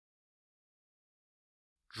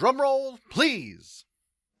Drumroll, please.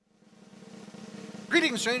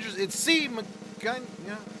 Greetings, strangers. It's C. McGun...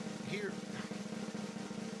 Yeah, here.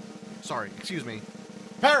 Sorry, excuse me.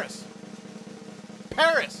 Paris!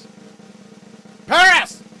 Paris!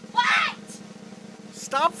 Paris! What?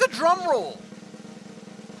 Stop the drum roll!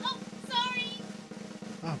 Oh, sorry.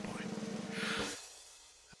 Oh,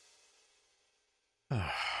 boy.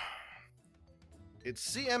 It's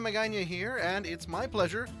C.M. Magana here, and it's my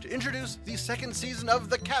pleasure to introduce the second season of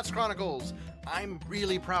The Katz Chronicles. I'm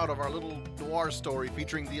really proud of our little noir story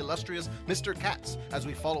featuring the illustrious Mr. Katz as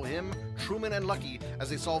we follow him, Truman and Lucky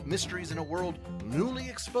as they solve mysteries in a world newly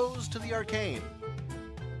exposed to the arcane.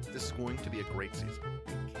 This is going to be a great season.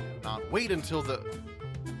 I cannot wait until the...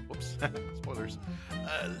 Whoops, spoilers.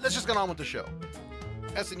 Let's just get on with the show.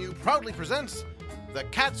 SNU proudly presents The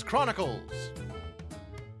Katz Chronicles.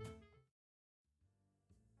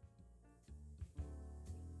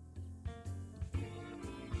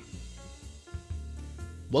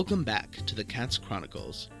 Welcome back to the Katz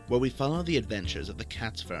Chronicles, where we follow the adventures of the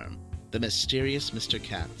Katz firm, the mysterious Mr.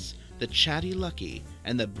 Katz, the chatty Lucky,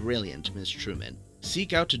 and the brilliant Miss Truman.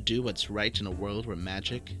 Seek out to do what's right in a world where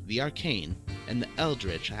magic, the arcane, and the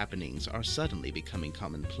eldritch happenings are suddenly becoming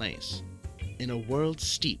commonplace. In a world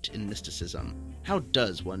steeped in mysticism, how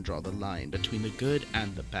does one draw the line between the good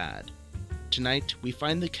and the bad? Tonight, we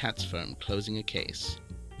find the Katz firm closing a case.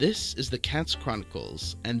 This is the Katz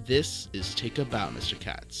Chronicles, and this is Take a Bow, Mr.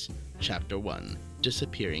 Katz, Chapter 1,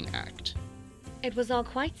 Disappearing Act. It was all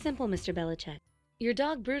quite simple, Mr. Belichick. Your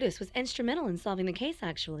dog Brutus was instrumental in solving the case,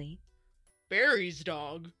 actually. Barry's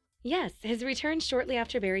dog? Yes, his return shortly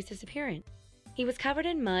after Barry's disappearance. He was covered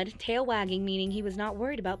in mud, tail wagging, meaning he was not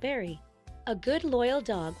worried about Barry. A good, loyal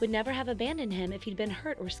dog would never have abandoned him if he'd been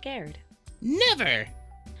hurt or scared. Never!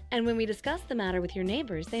 And when we discussed the matter with your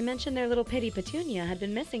neighbors, they mentioned their little pitty Petunia had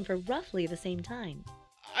been missing for roughly the same time.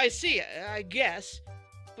 I see, I guess.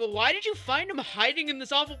 But why did you find him hiding in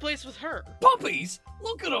this awful place with her? Puppies!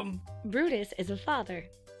 Look at them! Brutus is a father.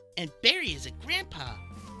 And Barry is a grandpa.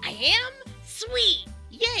 I am? Sweet!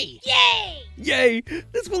 Yay! Yay! Yay!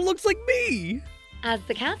 This one looks like me! As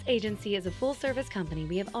the Katz Agency is a full-service company,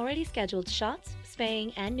 we have already scheduled shots,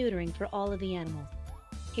 spaying, and neutering for all of the animals.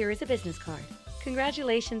 Here is a business card.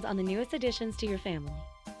 Congratulations on the newest additions to your family.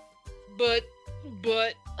 But...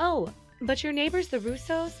 Oh, but your neighbors, the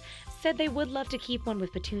Russos, said they would love to keep one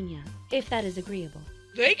with Petunia, if that is agreeable.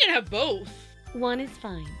 They can have both. One is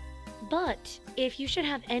fine. But if you should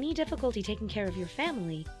have any difficulty taking care of your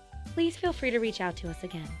family, please feel free to reach out to us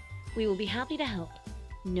again. We will be happy to help.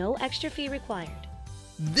 No extra fee required.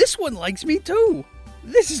 This one likes me too!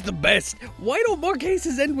 This is the best! Why don't more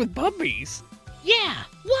cases end with puppies? Yeah,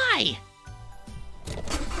 why?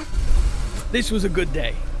 This was a good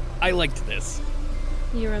day. I liked this.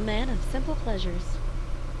 You're a man of simple pleasures.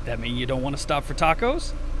 That mean you don't want to stop for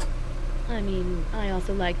tacos? I mean, I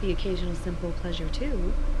also like the occasional simple pleasure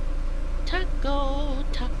too. Taco,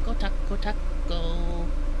 taco, taco, taco.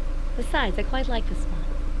 Besides, I quite like this spot.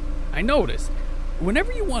 I noticed.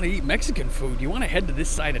 Whenever you want to eat Mexican food, you want to head to this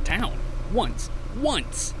side of town. Once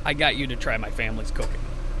I got you to try my family's cooking.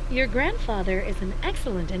 Your grandfather is an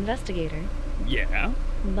excellent investigator. Yeah?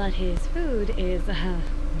 But his food is,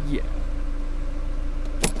 Yeah.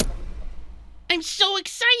 I'm so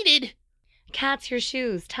excited! Katz, your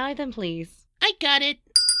shoes. Tie them, please. I got it.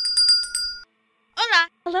 Hola.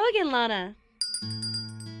 Hello again, Lana.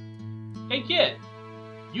 Hey kid,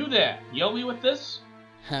 you there, you help me with this?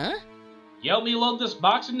 Huh? You help me load this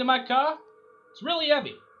box into my car? It's really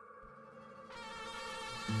heavy.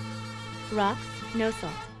 Rocks, no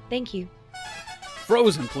salt. Thank you.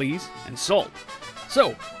 Frozen, please, and salt.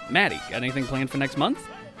 So, Maddie, got anything planned for next month?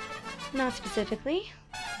 Not specifically.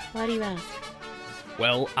 Why do you ask?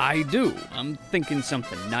 Well, I do. I'm thinking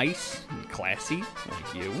something nice and classy,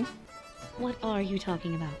 like you. What are you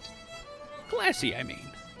talking about? Classy, I mean.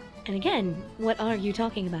 And again, what are you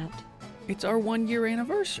talking about? It's our 1-year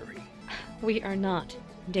anniversary. We are not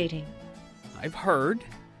dating. I've heard,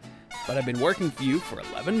 but I've been working for you for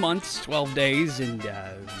 11 months, 12 days, and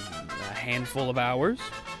a handful of hours.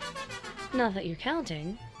 Not that you're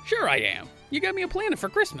counting. Sure I am. You got me a planet for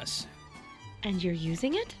Christmas. And you're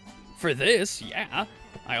using it? For this, yeah.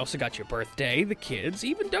 I also got your birthday, the kids,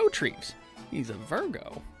 even Dotrieve. He's a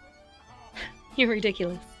Virgo. You're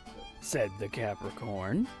ridiculous. Said the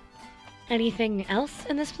Capricorn. Anything else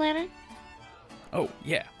in this planner? Oh,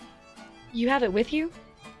 yeah. You have it with you?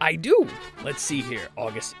 I do. Let's see here.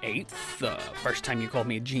 August 8th, the first time you called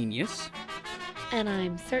me a genius. And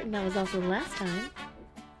I'm certain that was also the last time.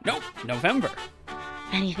 Nope, November.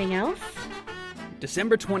 Anything else?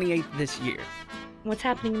 December 28th this year. What's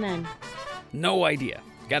happening then? No idea.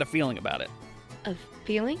 Got a feeling about it. A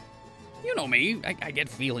feeling? You know me, I get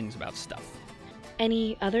feelings about stuff.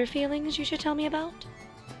 Any other feelings you should tell me about?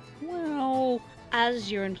 Well, As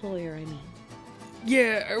your employer, I mean.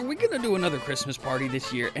 yeah, are we gonna do another Christmas party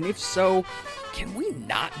this year? And if so, can we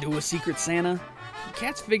not do a Secret Santa?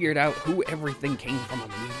 Katz figured out who everything came from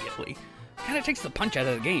immediately. Kinda takes the punch out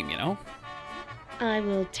of the game, you know? I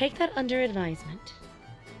will take that under advisement.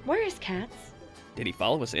 Where is Katz? Did he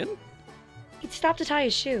follow us in? He'd stopped to tie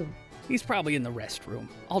his shoe. He's probably in the restroom.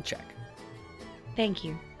 I'll check. Thank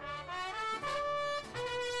you.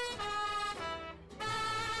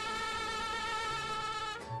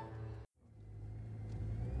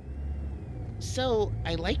 So,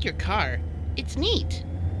 I like your car. It's neat.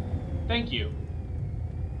 Thank you.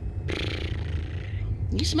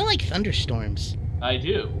 You smell like thunderstorms. I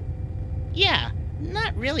do. Yeah,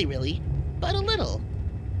 not really, but a little.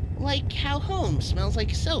 Like how home smells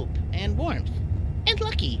like soap and warmth. And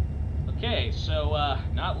Lucky. Okay, so,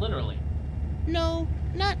 not literally. No,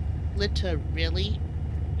 not literally.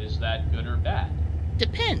 Is that good or bad?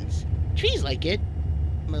 Depends. Trees like it.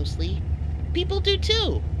 Mostly. People do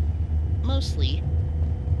too. Mostly.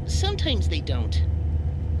 Sometimes they don't.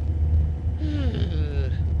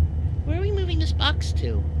 Where are we moving this box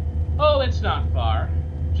to? Oh, it's not far.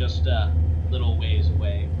 Just a little ways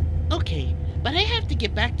away. Okay, but I have to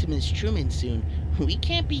get back to Miss Truman soon. We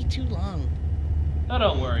can't be too long. Oh,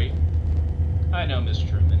 don't worry. I know Miss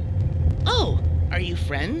Truman. Oh, are you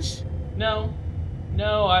friends? No,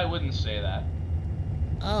 I wouldn't say that.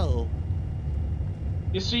 Oh.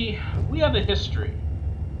 You see, we have a history.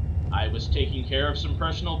 I was taking care of some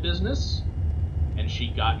personal business, and she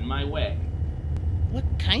got in my way. What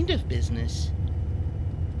kind of business?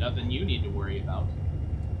 Nothing you need to worry about.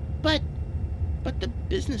 But the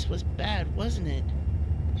business was bad, wasn't it?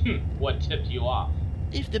 What tipped you off?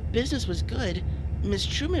 If the business was good, Miss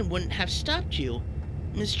Truman wouldn't have stopped you.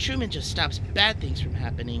 Miss Truman just stops bad things from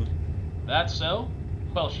happening. That so?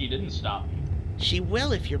 Well, she didn't stop me. She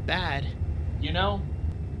will if you're bad. You know,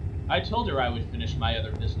 I told her I would finish my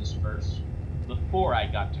other business first, before I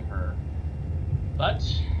got to her. But,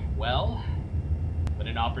 well, when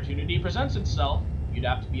an opportunity presents itself, you'd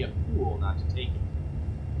have to be a fool not to take it.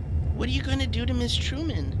 What are you going to do to Miss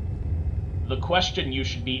Truman? The question you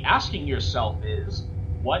should be asking yourself is,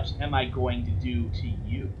 what am I going to do to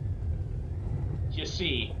you? You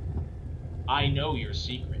see, I know your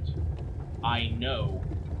secret. I know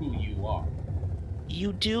who you are.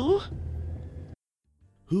 You do?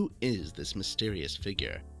 Who is this mysterious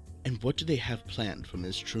figure? And what do they have planned for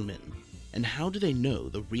Ms. Truman? And how do they know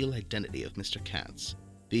the real identity of Mr. Katz?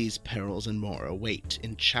 These perils and more await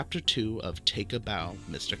in Chapter 2 of Take a Bow,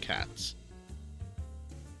 Mr. Katz.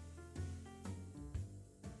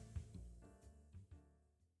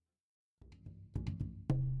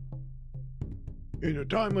 In the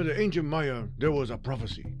time of the ancient Maya, there was a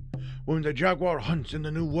prophecy. When the jaguar hunts in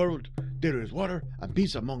the New World, there is water and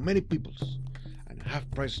peace among many peoples. And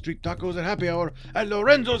half-price street tacos at happy hour at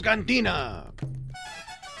Lorenzo's Cantina.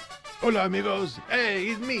 Hola, amigos. Hey,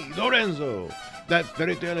 it's me, Lorenzo. That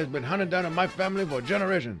fairy tale has been handed down in my family for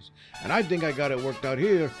generations, and I think I got it worked out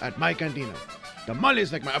here at my cantina.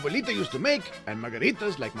 Tamales like my abuelita used to make, and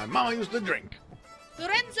margaritas like my mama used to drink.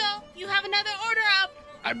 Lorenzo, you have another order up.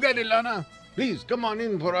 I've got it, Lana. Please come on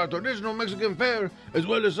in for our traditional Mexican fare, as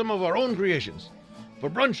well as some of our own creations. For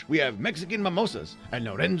brunch, we have Mexican mimosas and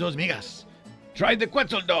Lorenzo's migas. Try the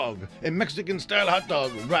Quetzal dog, a Mexican-style hot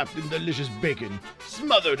dog wrapped in delicious bacon,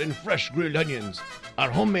 smothered in fresh grilled onions, our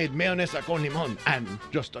homemade mayonesa con limon, and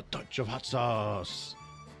just a touch of hot sauce.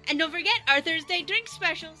 And don't forget our Thursday drink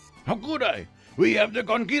specials. How could I? We have the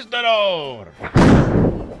Conquistador.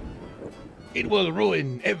 It will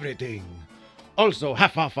ruin everything. Also,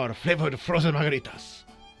 half off our flavored frozen margaritas.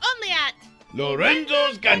 Only at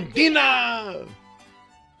Lorenzo's Cantina!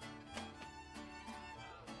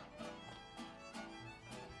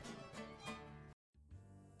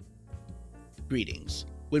 Greetings.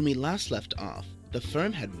 When we last left off, the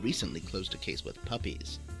firm had recently closed a case with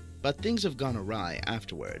puppies. But things have gone awry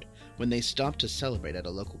afterward when they stopped to celebrate at a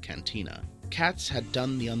local cantina. Katz had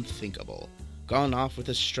done the unthinkable, gone off with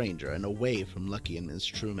a stranger and away from Lucky and Ms.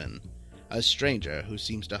 Truman. A stranger who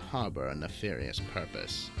seems to harbor a nefarious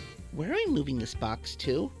purpose. Where are we moving this box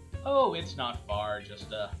to? Oh, it's not far,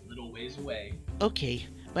 just a little ways away. Okay,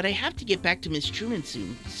 but I have to get back to Miss Truman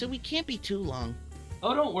soon, so we can't be too long.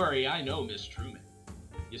 Oh, don't worry, I know Miss Truman.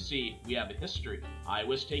 You see, we have a history. I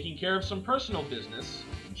was taking care of some personal business,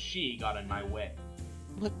 and she got in my way.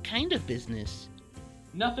 What kind of business?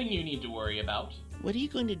 Nothing you need to worry about. What are you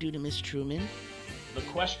going to do to Miss Truman? The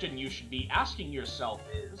question you should be asking yourself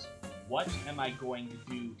is, what am I going to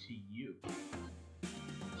do to you?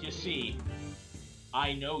 You see,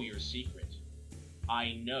 I know your secret.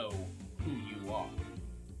 I know who you are.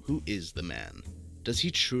 Who is the man? Does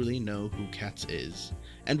he truly know who Katz is?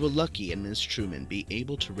 And will Lucky and Miss Truman be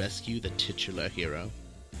able to rescue the titular hero?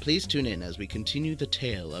 Please tune in as we continue the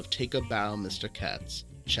tale of Take a Bow, Mr. Katz,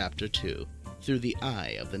 Chapter 2, Through the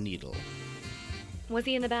Eye of the Needle. Was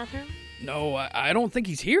he in the bathroom? No, I don't think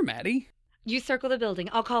he's here, Maddie. You circle the building.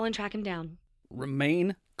 I'll call and track him down.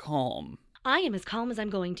 Remain calm. I am as calm as I'm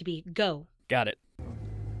going to be. Go. Got it.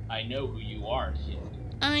 I know who you are, kid.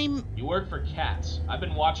 I'm... You work for Katz. I've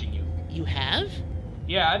been watching you. You have?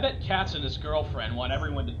 Yeah, I bet Katz and his girlfriend want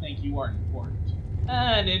everyone to think you are important.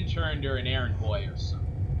 An intern or an errand boy or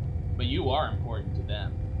something. But you are important to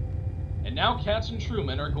them. And now Katz and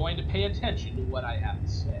Truman are going to pay attention to what I have to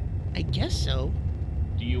say. I guess so.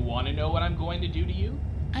 Do you want to know what I'm going to do to you?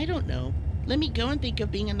 I don't know. Let me go and think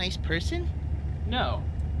of being a nice person? No.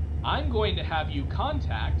 I'm going to have you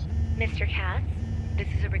contact... Mr. Katz, this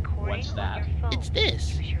is a recording. What's that? On your phone. It's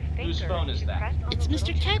this. Use your Whose finger phone is to that? press on It's the Mr.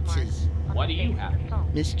 little check mark Katz's. on Why the do you face have of the it?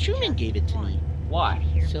 phone. Miss Truman gave it to me,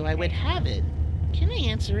 Why? so I would have it. Can I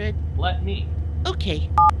answer it? Let me. Okay.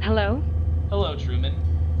 Hello? Hello, Truman.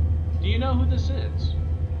 Do you know who this is?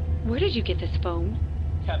 Where did you get this phone?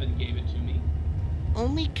 Kevin gave it to me.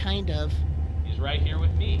 Only kind of. He's right here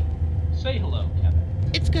with me. Say hello,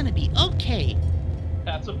 Kevin. It's gonna be okay.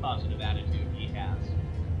 That's a positive attitude he has.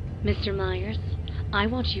 Mr. Myers, I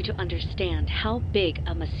want you to understand how big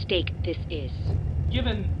a mistake this is.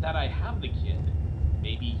 Given that I have the kid,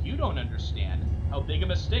 maybe you don't understand how big a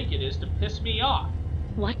mistake it is to piss me off.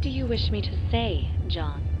 What do you wish me to say,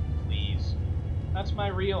 John? Please. That's my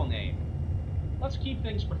real name. Let's keep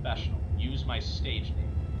things professional. Use my stage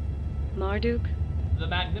name. Marduk, The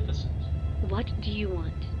Magnificent. what do you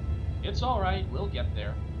want? It's alright, we'll get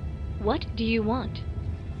there. What do you want?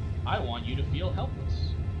 I want you to feel helpless.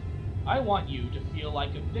 I want you to feel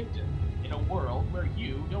like a victim in a world where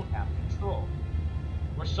you don't have control.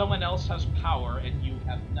 Where someone else has power and you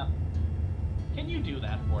have nothing. Can you do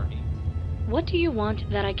that for me? What do you want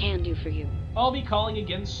that I can do for you? I'll be calling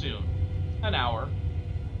again soon. An hour.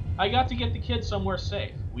 I got to get the kid somewhere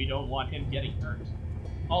safe. We don't want him getting hurt.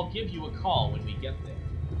 I'll give you a call when we get there.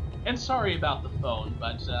 And sorry about the phone,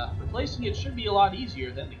 but replacing it should be a lot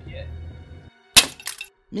easier than the kid.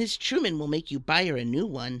 Miss Truman will make you buy her a new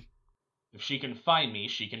one. If she can find me,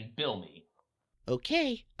 she can bill me.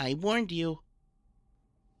 Okay, I warned you.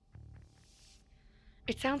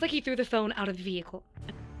 It sounds like he threw the phone out of the vehicle.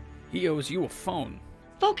 He owes you a phone.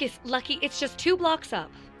 Focus, Lucky, it's just 2 blocks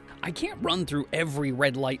up. I can't run through every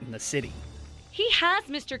red light in the city. He has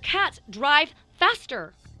Mr. Katz. Drive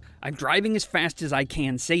faster. I'm driving as fast as I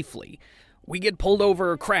can safely. We get pulled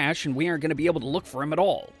over or crash and we aren't going to be able to look for him at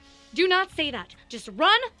all. Do not say that. Just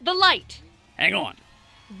run the light. Hang on.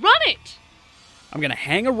 Run it! I'm going to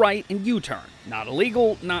hang a right and U-turn. Not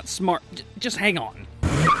illegal, not smart. Just hang on.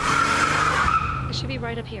 It should be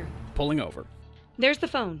right up here. Pulling over. There's the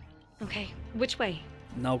phone. Okay, which way?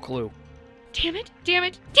 No clue. Damn it, damn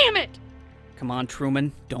it, damn it! Come on,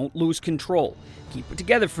 Truman. Don't lose control. Keep it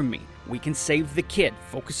together for me. We can save the kid.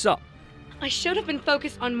 Focus up. I should have been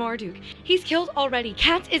focused on Marduk. He's killed already.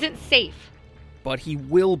 Katz isn't safe. But he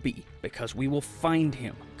will be, because we will find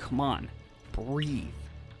him. Come on. Breathe.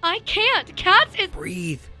 I can't. Katz is...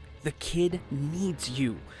 Breathe. The kid needs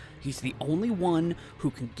you. He's the only one who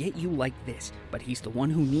can get you like this, but he's the one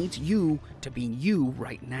who needs you to be you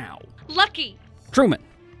right now. Lucky! Truman.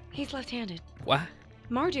 He's left-handed. What?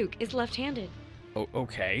 Marduk is left-handed.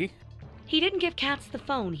 Okay. He didn't give Katz the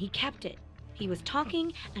phone. He kept it. He was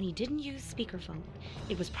talking, and he didn't use speakerphone.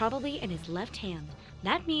 It was probably in his left hand.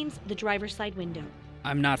 That means the driver's side window.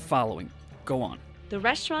 I'm not following. Go on. The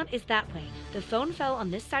restaurant is that way. The phone fell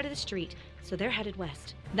on this side of the street, so they're headed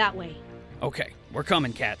west. That way. Okay, we're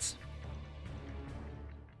coming, Katz.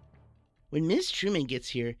 When Miss Truman gets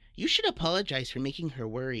here, you should apologize for making her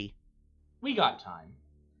worry. We got time.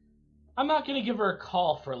 I'm not gonna give her a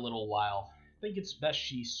call for a little while. I think it's best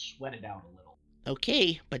she sweat it out a little.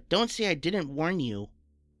 Okay, but don't say I didn't warn you.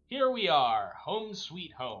 Here we are, home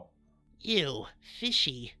sweet home. Ew,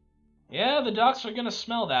 fishy. Yeah, the docks are gonna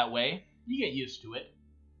smell that way. You get used to it.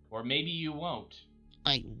 Or maybe you won't.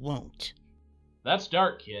 I won't. That's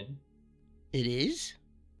dark, kid. It is?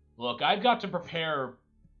 Look, I've got to prepare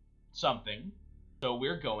something, so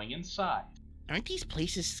we're going inside. Aren't these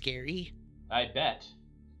places scary? I bet.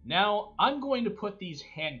 Now, I'm going to put these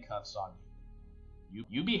handcuffs on you.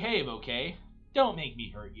 You behave, okay? Don't make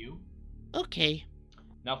me hurt you. Okay.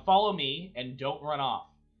 Now follow me and don't run off.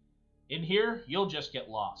 In here, you'll just get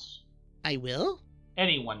lost. I will?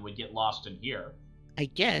 Anyone would get lost in here. I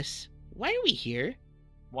guess. Why are we here?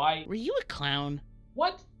 Why? Were you a clown?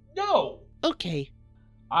 What? No! Okay.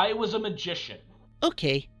 I was a magician.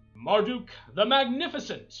 Okay. Marduk the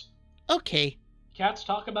Magnificent. Okay. Cats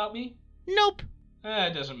talk about me? Nope.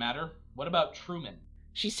 It doesn't matter. What about Truman?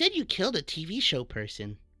 She said you killed a TV show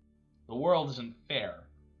person. The world isn't fair.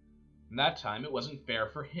 And that time it wasn't fair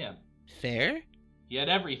for him. Fair? He had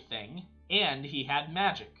everything, and he had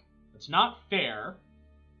magic. It's not fair,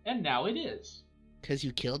 and now it is. 'Cause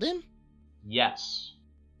you killed him? Yes.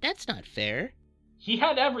 That's not fair. He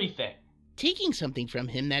had everything. Taking something from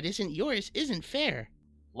him that isn't yours isn't fair.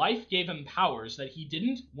 Life gave him powers that he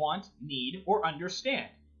didn't want, need, or understand.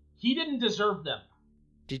 He didn't deserve them.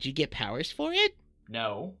 Did you get powers for it?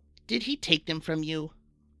 No. Did he take them from you?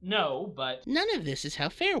 No, but... None of this is how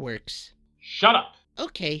fair works. Shut up!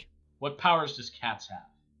 Okay. What powers does Katz have?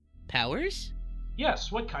 Powers?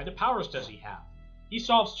 Yes, what kind of powers does he have? He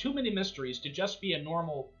solves too many mysteries to just be a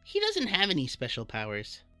normal... He doesn't have any special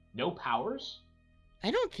powers. No powers?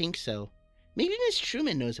 I don't think so. Maybe Miss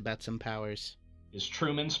Truman knows about some powers. Is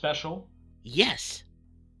Truman special? Yes.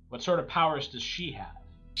 What sort of powers does she have?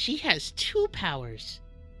 She has 2 powers.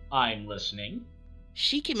 I'm listening.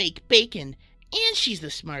 She can make bacon, and she's the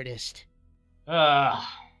smartest. Ugh.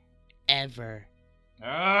 Ever.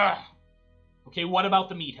 Ugh. Okay, what about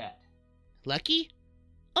the meathead? Lucky?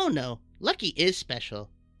 Oh no, Lucky is special.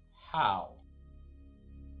 How?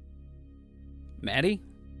 Maddie?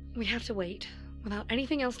 We have to wait. Without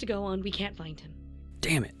anything else to go on, we can't find him.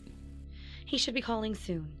 Damn it. He should be calling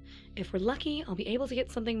soon. If we're lucky, I'll be able to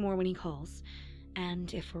get something more when he calls.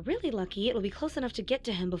 And if we're really lucky, it'll be close enough to get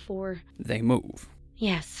to him before... They move.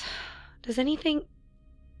 Yes. Does anything...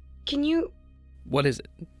 Can you... What is it?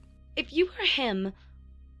 If you were him,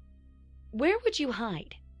 where would you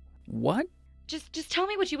hide? What? Just tell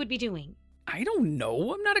me what you would be doing. I don't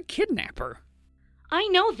know. I'm not a kidnapper. I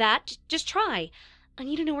know that. Just try. I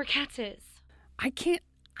need to know where Katz is. I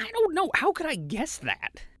don't know. How could I guess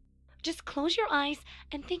that? Just close your eyes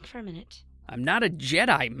and think for a minute. I'm not a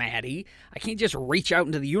Jedi, Maddie. I can't just reach out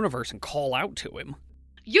into the universe and call out to him.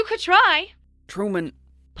 You could try. Truman...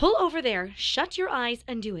 Pull over there, shut your eyes,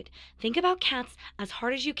 and do it. Think about Katz as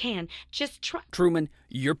hard as you can. Just try... Truman,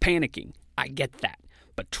 you're panicking. I get that.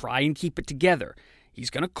 But try and keep it together. He's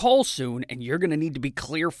gonna call soon, and you're gonna need to be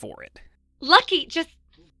clear for it. Lucky, just...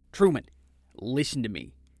 Truman, listen to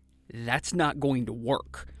me. That's not going to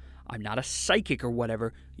work. I'm not a psychic or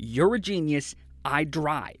whatever. You're a genius. I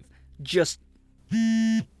drive. Just...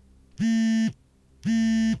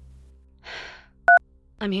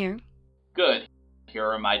 I'm here. Good. Here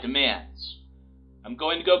are my demands. I'm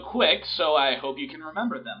going to go quick, so I hope you can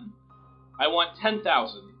remember them. I want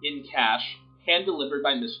 10,000 in cash, hand-delivered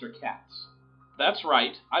by Mr. Katz. That's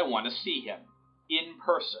right, I want to see him. In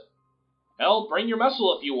person. Hell, bring your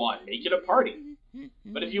muscle if you want. Make it a party.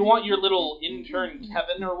 But if you want your little intern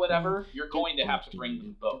Kevin or whatever, you're going to have to bring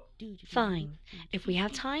them both. Fine. If we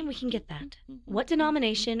have time, we can get that. What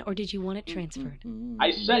denomination, or did you want it transferred?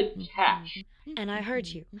 I said cash. And I heard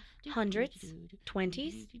you. Hundreds?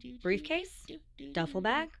 20s? Briefcase? Duffel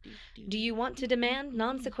bag? Do you want to demand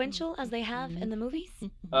non-sequential as they have in the movies?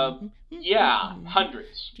 Yeah,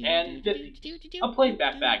 hundreds. And 50s. A plain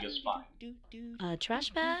back bag is fine. A trash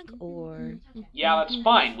bag, or... Yeah, that's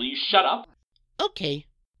fine. Will you shut up? Okay.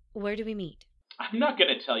 Where do we meet? I'm not going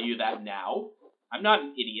to tell you that now. I'm not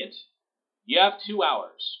an idiot. You have 2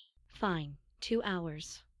 hours. Fine. 2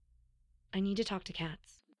 hours. I need to talk to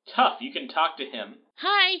Katz. Tough, you can talk to him.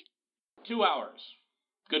 Hi. 2 hours.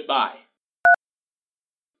 Goodbye.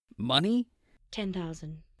 Money?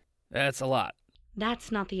 10,000. That's a lot.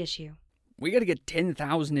 That's not the issue. We gotta get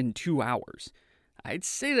 10,000 in 2 hours. I'd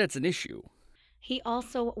say that's an issue. He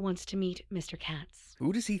also wants to meet Mr. Katz.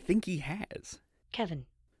 Who does he think he has? Kevin.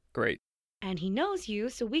 Great. And he knows you,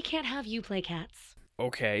 so we can't have you play Katz.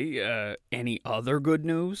 Okay, any other good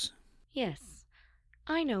news? Yes.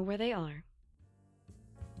 I know where they are.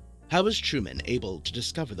 How is Truman able to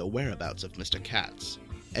discover the whereabouts of Mr. Katz?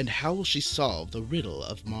 And how will she solve the riddle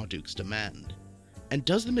of Marduk's demand? And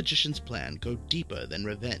does the magician's plan go deeper than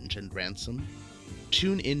revenge and ransom?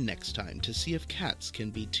 Tune in next time to see if Katz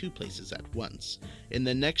can be 2 places at once in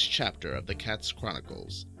the next chapter of the Katz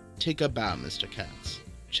Chronicles. Take a bow, Mr. Katz.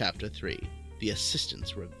 Chapter 3, The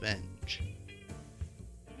Assistant's Revenge.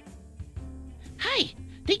 Hi.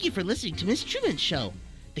 Thank you for listening to Miss Truman's show,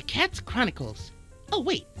 The Katz Chronicles. Oh,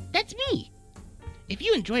 wait, that's me. If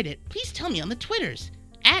you enjoyed it, please tell me on the Twitters,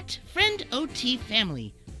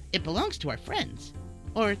 @FriendOTFamily. It belongs to our friends.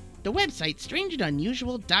 Or the website,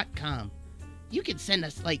 strangeandunusual.com. You can send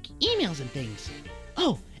us, emails and things.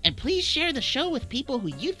 Oh, And please share the show with people who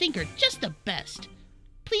you think are just the best.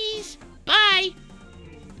 Please. Bye.